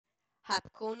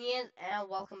Hapconian and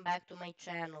welcome back to my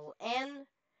channel. And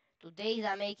today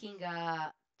I'm making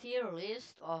a tier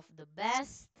list of the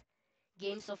best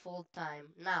games of all time.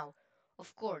 Now,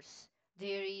 of course,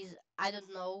 there is, I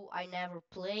don't know, I never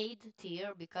played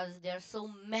tier because there are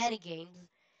so many games,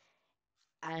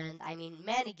 and I mean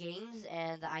many games,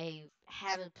 and I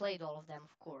haven't played all of them,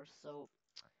 of course. So,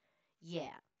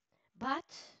 yeah. But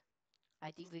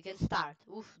I think we can start.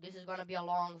 Oof, this is gonna be a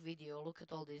long video. Look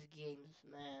at all these games,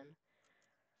 man.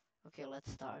 Okay,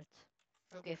 let's start.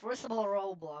 Okay, first of all,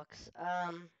 Roblox.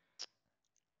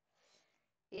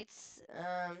 It's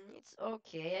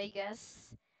okay, I guess.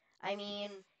 I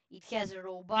mean, it has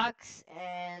Robux,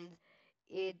 and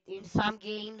it in some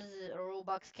games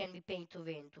Robux can be paid to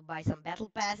win to buy some battle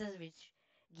passes, which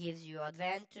gives you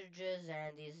advantages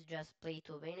and is just play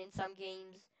to win in some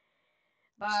games.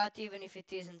 But even if it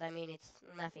isn't, I mean, it's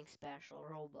nothing special.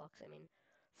 Roblox, I mean,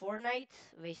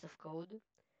 Fortnite, waste of code.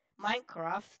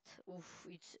 Minecraft, oof,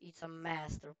 it's a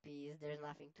masterpiece. There's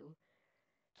nothing to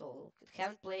talk.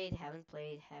 Haven't played, haven't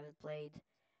played, haven't played,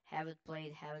 haven't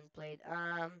played, haven't played.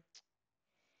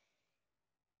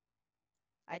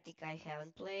 I think I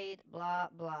haven't played. Blah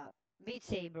blah. Beat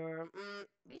Saber.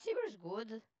 Beat Saber is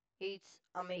good. It's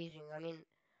amazing. I mean,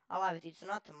 I love it. It's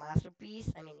not a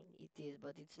masterpiece. I mean, it is,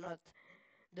 but it's not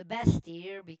the best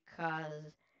tier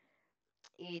because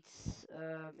it's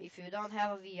if you don't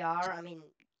have a VR. I mean,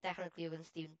 technically you can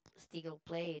still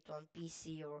play it on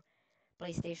PC or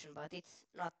PlayStation, but it's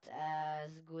not as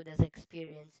good as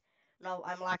experience. Now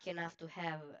I'm lucky enough to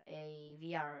have a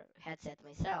VR headset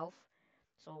myself,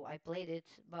 so I played it,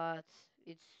 but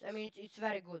it's I mean it's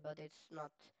very good, but it's not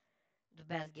the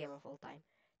best game of all time.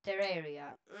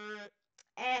 Terraria,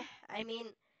 I mean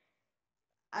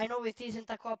I know it isn't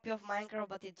a copy of Minecraft,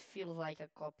 but it feels like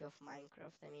a copy of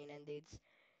Minecraft. I mean, and it's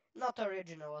not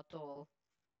original at all.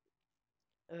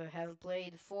 Haven't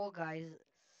played Fall Guys.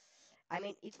 I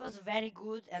mean, it was very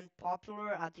good and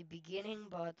popular at the beginning,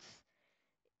 but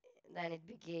then it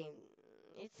became.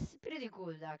 It's pretty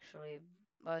good actually,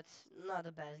 but not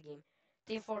the best game.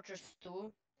 Team Fortress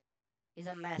 2 is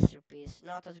a masterpiece,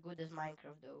 not as good as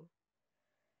Minecraft though.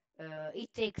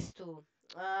 It Takes Two.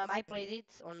 I played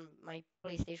it on my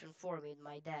PlayStation 4 with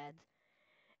my dad,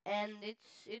 and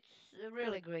it's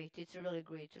really great. It's really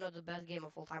great. Not the best game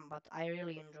of all time, but I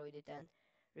really enjoyed it and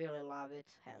really love it.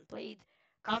 And played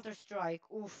Counter Strike.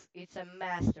 Oof, it's a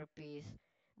masterpiece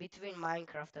between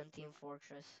Minecraft and Team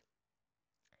Fortress.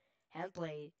 Haven't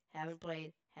played, haven't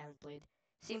played, haven't played.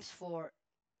 Sims 4.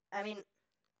 I mean,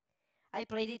 I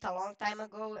played it a long time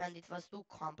ago and it was too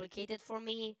complicated for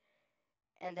me,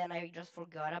 and then I just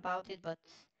forgot about it. But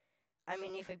I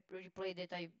mean, if I replayed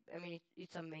it, I mean,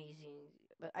 it's amazing.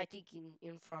 But I think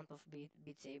in front of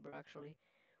Beat Saber actually.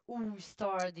 Ooh,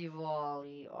 Stardew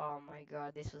Valley. Oh my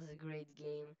god, this was a great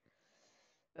game.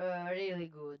 Really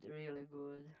good, really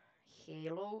good.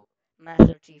 Halo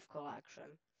Master Chief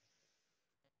Collection.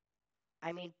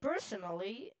 I mean,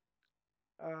 personally,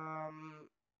 um,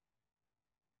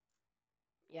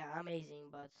 yeah, amazing,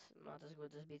 but not as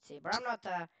good as Beat Saber. I'm not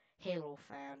a Halo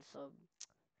fan, so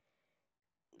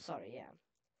sorry.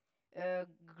 Yeah.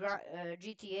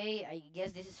 GTA. I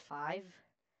guess this is 5.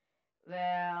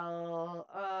 Well,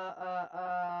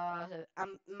 a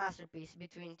masterpiece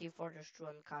between Team Fortress 2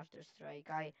 and Counter Strike.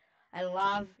 I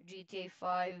love GTA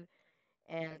 5,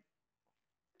 and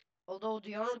although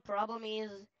the only problem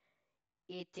is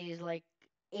it is like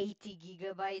 80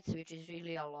 gigabytes, which is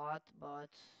really a lot, but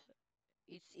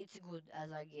it's good as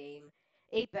a game.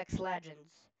 Apex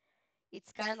Legends.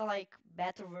 It's kind of like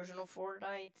better version of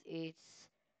Fortnite. It's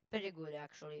pretty good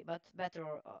actually, but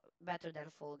better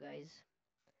than Fall Guys.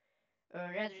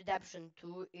 Red Redemption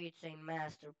 2, it's a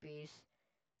masterpiece.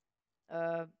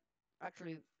 Uh,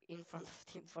 actually, in front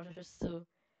of Team Fortress 2.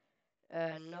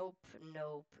 Nope,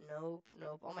 nope, nope,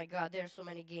 nope. Oh my God, there are so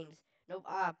many games. Nope.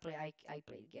 I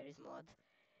played Garry's Mod.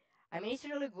 I mean, it's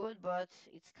really good, but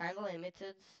it's kind of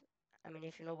limited. I mean,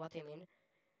 if you know what I mean.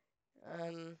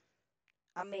 Um,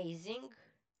 Amazing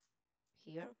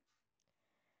here.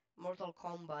 Mortal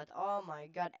Kombat. Oh my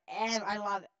God, I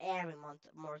love every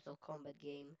Mortal Kombat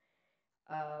game.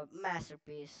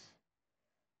 Masterpiece.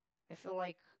 I feel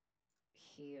like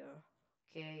here.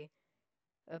 Okay.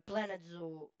 Planet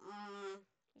Zoo.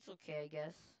 It's okay, I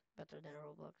guess. Better than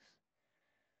Roblox.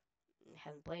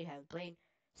 Haven't played, haven't played.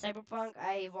 Cyberpunk,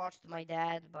 I watched my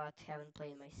dad, but haven't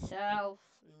played myself.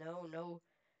 No, no.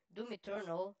 Doom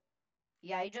Eternal.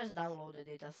 Yeah, I just downloaded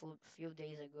it a few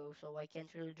days ago, so I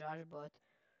can't really judge, but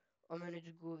I mean,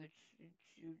 it's good.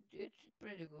 It's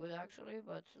pretty good, actually,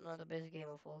 but not the best game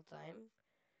of all time.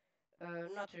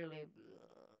 Not really.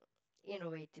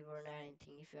 innovative or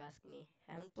anything, if you ask me.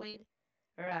 Haven't played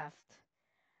Raft.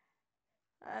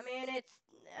 I mean,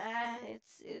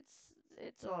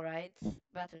 it's all right.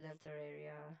 Better than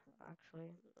Terraria,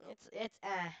 actually. It's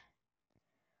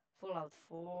Fallout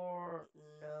 4,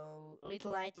 no.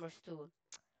 Little Nightmares 2.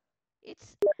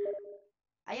 It's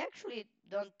I actually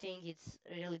don't think it's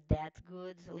really that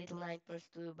good, Little Nightmares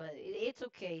 2, but it's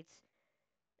okay.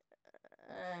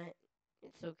 Uh,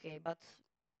 it's okay, but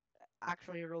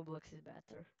actually Roblox is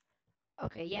better.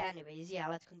 Okay, yeah. Anyways, yeah.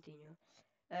 Let's continue.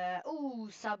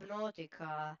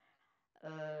 Subnautica.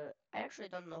 I actually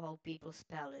don't know how people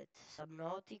spell it.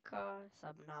 Subnautica.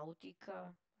 I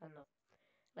don't know.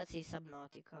 Let's say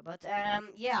Subnautica. But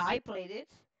yeah, I played it.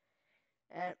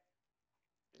 And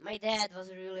my dad was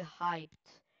really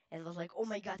hyped and was like, "Oh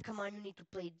my God, come on, you need to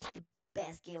play it. It's the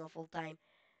best game of all time."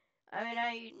 I mean,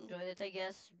 I enjoyed it, I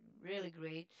guess. Really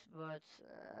great, but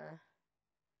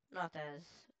not as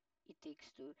It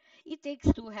Takes Two. It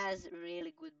Takes Two has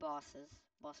really good boss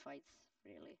fights,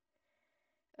 really.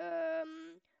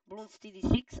 Bloons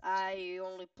TD6, I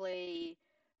only play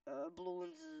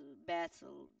Bloons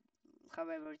Battle,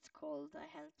 however it's called. I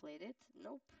haven't played it.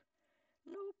 Nope,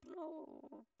 nope,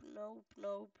 nope, nope,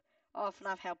 nope. Oh,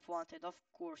 FNAF Help Wanted, of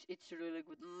course, it's a really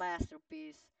good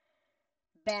masterpiece.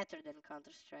 Better than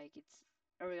Counter Strike, it's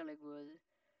really good.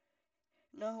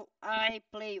 No, I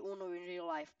play Uno in real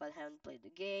life, but haven't played the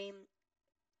game.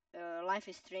 Life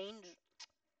is Strange,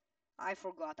 I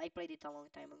forgot. I played it a long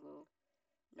time ago.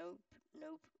 Nope,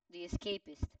 nope. The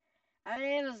Escapist. I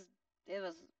mean,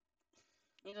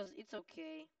 it's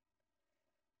okay.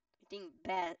 I think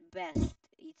best,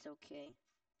 it's okay.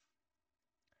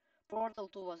 Portal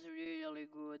 2 was really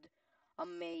good,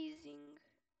 amazing.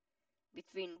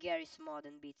 Between Garry's Mod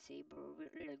and Beat Saber,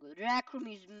 really good. Rec Room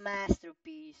is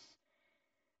masterpiece.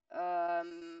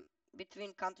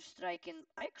 Between Counter Strike and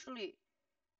actually,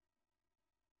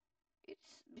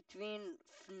 it's between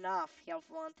FNAF, Health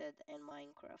Wanted, and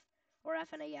Minecraft, or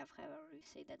FNAF, however you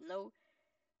say that. No,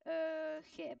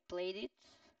 played it,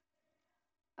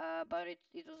 but it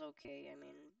was okay. I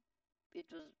mean,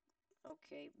 it was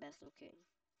okay, best okay.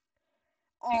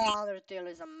 Oh, Undertale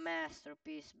is a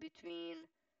masterpiece between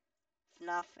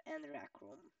FNAF and Rec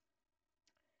Room.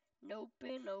 Nope,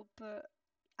 nope.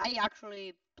 I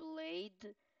actually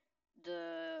played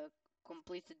the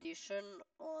complete edition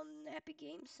on Epic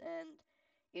Games, and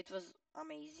it was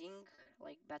amazing,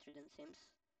 like better than Sims,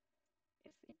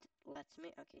 if it lets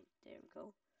me. Okay, there we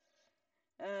go.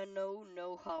 No,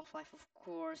 no Half-Life, of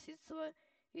course.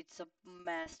 It's a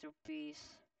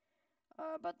masterpiece,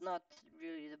 but not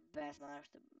really the best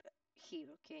master here.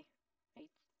 Okay, right.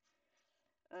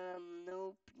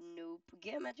 Nope, nope.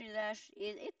 Geometry Dash,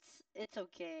 it's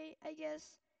okay, I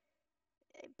guess.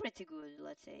 Pretty good,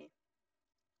 let's say.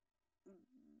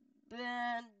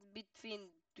 But between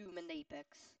Doom and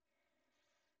Apex.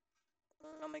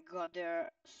 Oh my god, there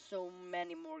are so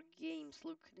many more games.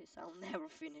 Look at this, I'll never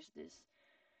finish this.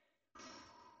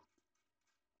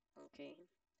 Okay.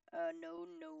 No,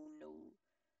 no, no.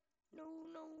 No,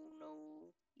 no,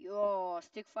 no. Yo,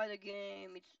 Stick Fighter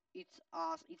game. It's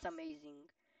awesome. It's amazing.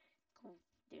 Oh,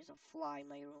 there's a fly in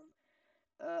my room.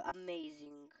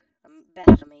 Amazing.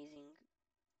 Best amazing.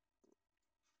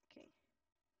 Okay.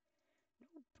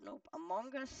 Nope, nope.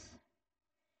 Among Us.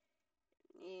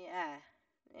 Yeah,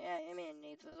 yeah. I mean,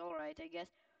 it was alright, I guess.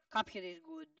 Cuphead is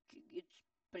good. It's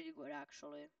pretty good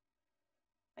actually.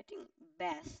 I think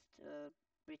best.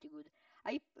 Pretty good.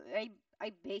 I I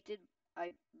I baited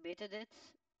I baited it.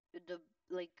 The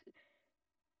like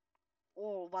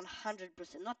oh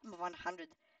 100%, not 100.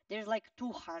 There's like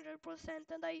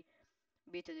 200%, and I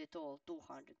beated it all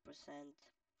 200%.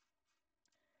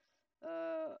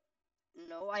 Uh,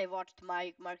 no, I watched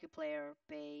my Markiplier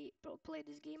play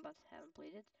this game, but haven't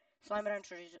played it. Slime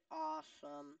Rancher is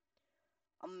awesome,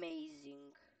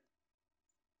 amazing.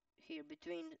 Here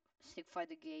between Stick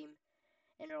Fighter game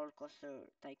and Roller Coaster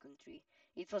Tycoon 3,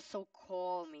 it was so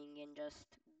calming and just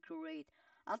great.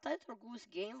 Untitled Goose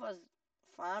Game was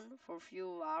fun for a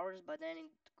few hours, but then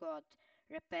it got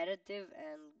repetitive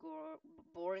and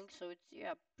boring. So it's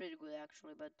yeah pretty good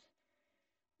actually, but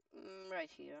right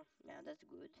here, yeah that's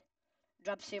good.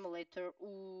 Job Simulator.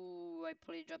 Ooh, I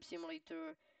played Job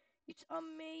Simulator. It's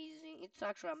amazing. It's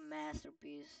actually a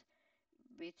masterpiece.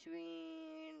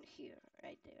 Between here,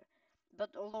 right there.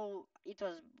 But although it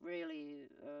was really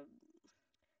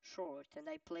short, and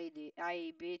I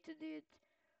beated it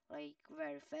like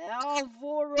very fast. Oh,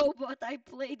 War Robot! I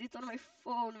played it on my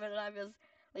phone when I was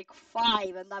like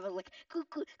 5, and I was like,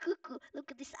 cuckoo, cuckoo,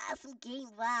 look at this awesome game!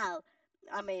 Wow,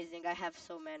 amazing! I have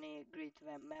so many great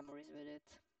memories with it.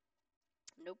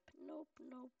 Nope, nope,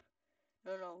 nope.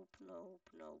 No, nope, nope,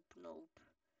 nope, nope.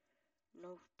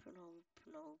 Nope, nope,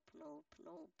 nope, nope,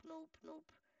 nope, nope,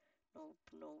 nope. Nope,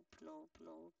 nope, nope,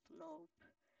 nope, nope,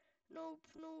 nope,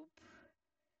 nope.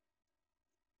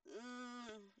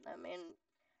 I mean,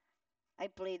 I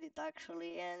played it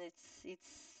actually, and it's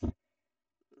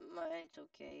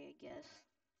okay, I guess.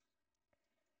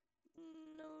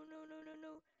 No, no, no, no,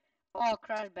 no. Oh,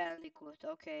 Crash Bandicoot.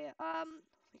 Okay.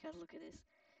 We gotta look at this.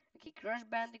 Okay, Crash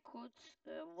Bandicoot.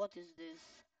 What is this?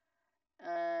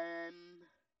 Um,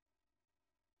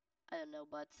 I don't know,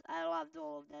 but I loved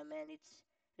all of them, and it's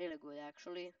really good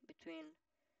actually.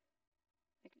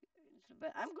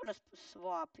 Like, I'm gonna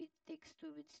swap. It takes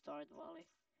two with Start Valley.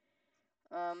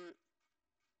 Um,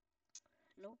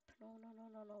 nope. No, no, no,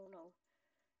 no, no,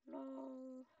 no,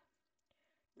 no,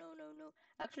 no, no, no.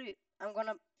 Actually, I'm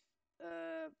gonna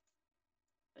uh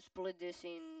split this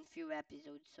in few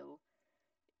episodes, so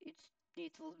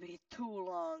it will be too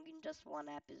long in just one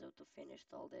episode to finish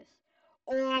all this.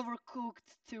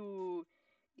 Overcooked 2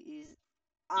 is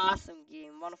awesome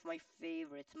game, one of my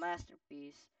favorites,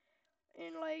 masterpiece.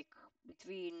 In like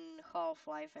between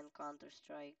Half-Life and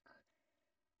Counter-Strike,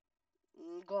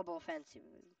 Global Offensive.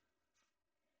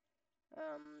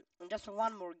 And just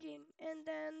one more game, and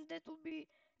then that will be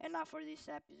enough for this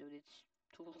episode. It's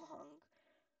too long.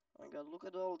 Oh my god, look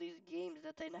at all these games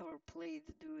that I never played,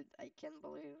 dude. I can't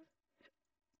believe.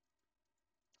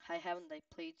 I haven't I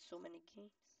played so many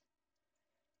games?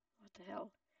 What the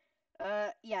hell?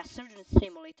 Yeah, Surgeon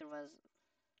Simulator was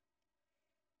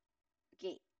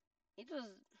okay. It was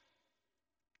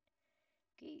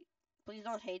okay. Please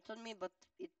don't hate on me, but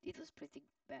it was pretty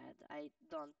bad. I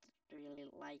don't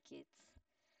really like it.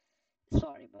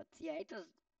 Sorry, but yeah, it was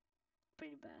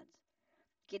pretty bad.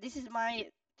 Okay, this is my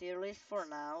tier list for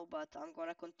now, but I'm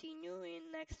gonna continue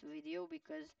in next video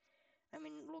because I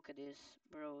mean, look at this,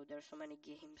 bro. There's so many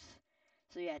games.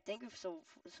 So yeah, thank you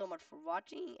so much for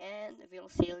watching, and we'll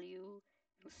see you.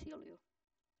 We'll see you.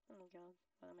 Oh my god,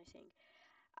 what am I saying?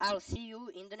 I'll see you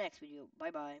in the next video.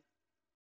 Bye bye.